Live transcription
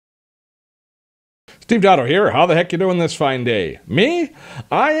Steve Dotto here. How the heck you doing this fine day? Me?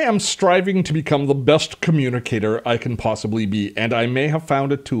 I am striving to become the best communicator I can possibly be, and I may have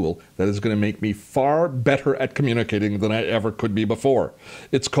found a tool that is going to make me far better at communicating than I ever could be before.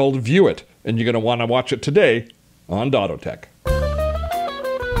 It's called View It, and you're going to want to watch it today on dottotech.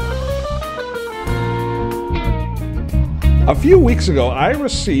 A few weeks ago, I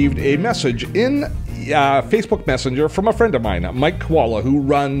received a message in Facebook Messenger from a friend of mine, Mike Kawula, who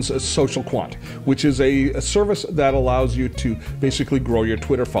runs Social Quant, which is a service that allows you to basically grow your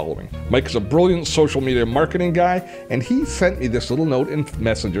Twitter following. Mike is a brilliant social media marketing guy, and he sent me this little note in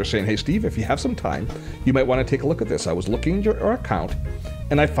Messenger saying, "Hey Steve, if you have some time, you might want to take a look at this. I was looking at your account,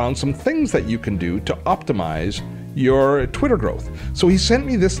 and I found some things that you can do to optimize your Twitter growth." So he sent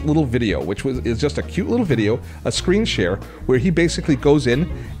me this little video, which is just a cute little video, a screen share, where he basically goes in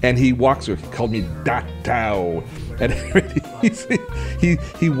and he walks through. He called me Dotto, and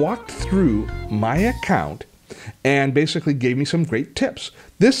he walked through my account and basically gave me some great tips.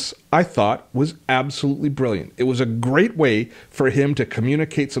 This, I thought, was absolutely brilliant. It was a great way for him to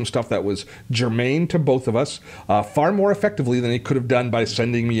communicate some stuff that was germane to both of us, far more effectively than he could have done by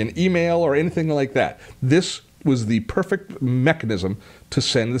sending me an email or anything like that. This was the perfect mechanism to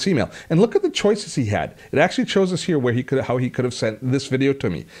send this email. And look at the choices he had. It actually shows us here where how he could have sent this video to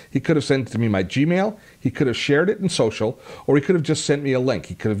me. He could have sent it to me my Gmail, he could have shared it in social, or he could have just sent me a link.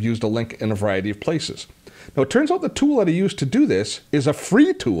 He could have used a link in a variety of places. Now, it turns out the tool that he used to do this is a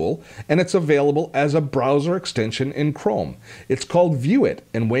free tool, and it's available as a browser extension in Chrome. It's called View It,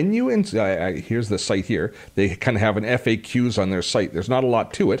 and when you, here's the site here, they kind of have an FAQs on their site. There's not a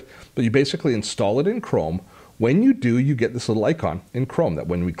lot to it, but you basically install it in Chrome. When you do, you get this little icon in Chrome that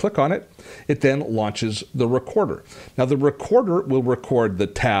when we click on it, it then launches the recorder. Now, the recorder will record the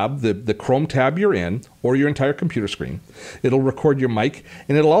tab, the Chrome tab you're in, or your entire computer screen. It'll record your mic,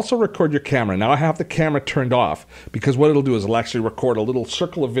 and it'll also record your camera. Now, I have the camera turned off because what it'll do is it'll actually record a little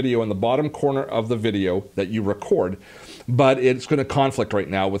circle of video in the bottom corner of the video that you record, but it's going to conflict right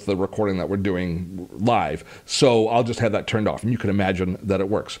now with the recording that we're doing live. So I'll just have that turned off, and you can imagine that it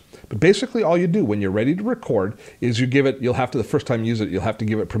works. But basically all you do when you're ready to record is you give it, you'll have to, the first time you use it, you'll have to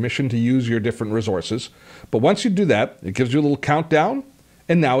give it permission to use your different resources. But once you do that, it gives you a little countdown,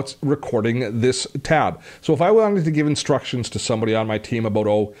 and now it's recording this tab. So if I wanted to give instructions to somebody on my team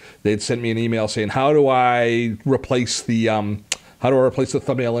about, they'd sent me an email saying, how do I replace the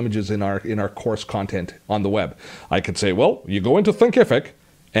thumbnail images in our course content on the web? I could say, well, you go into Thinkific,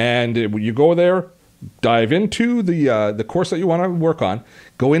 and you go there, dive into the course that you want to work on,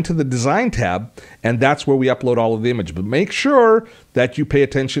 go into the design tab, and that's where we upload all of the images. But make sure that you pay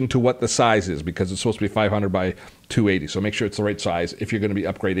attention to what the size is, because it's supposed to be 500 by 280. So make sure it's the right size if you're going to be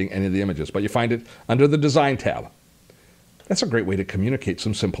upgrading any of the images. But you find it under the design tab. That's a great way to communicate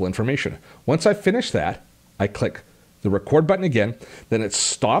some simple information. Once I finish that, I click the record button again, then it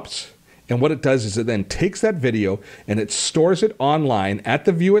stops. And what it does is it then takes that video and it stores it online at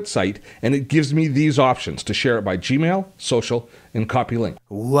the View It site, and it gives me these options to share it by Gmail, social, and copy link.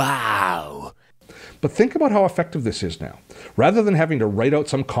 Wow! But think about how effective this is now. Rather than having to write out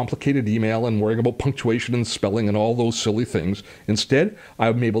some complicated email and worrying about punctuation and spelling and all those silly things, instead,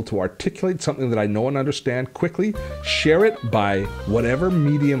 I'm able to articulate something that I know and understand quickly, share it by whatever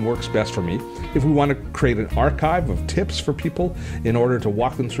medium works best for me. If we want to create an archive of tips for people in order to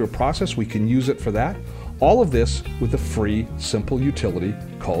walk them through a process, we can use it for that. All of this with a free, simple utility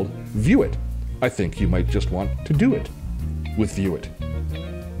called View It. I think you might just want to do it with View It.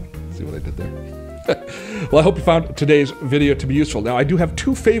 See what I did there? Well, I hope you found today's video to be useful. Now, I do have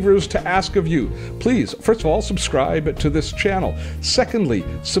two favors to ask of you. Please, first of all, subscribe to this channel. Secondly,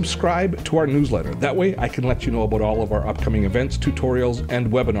 subscribe to our newsletter. That way, I can let you know about all of our upcoming events, tutorials,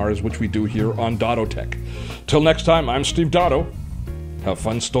 and webinars, which we do here on dottotech. Till next time, I'm Steve Dotto. Have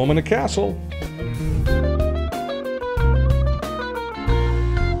fun storming a castle.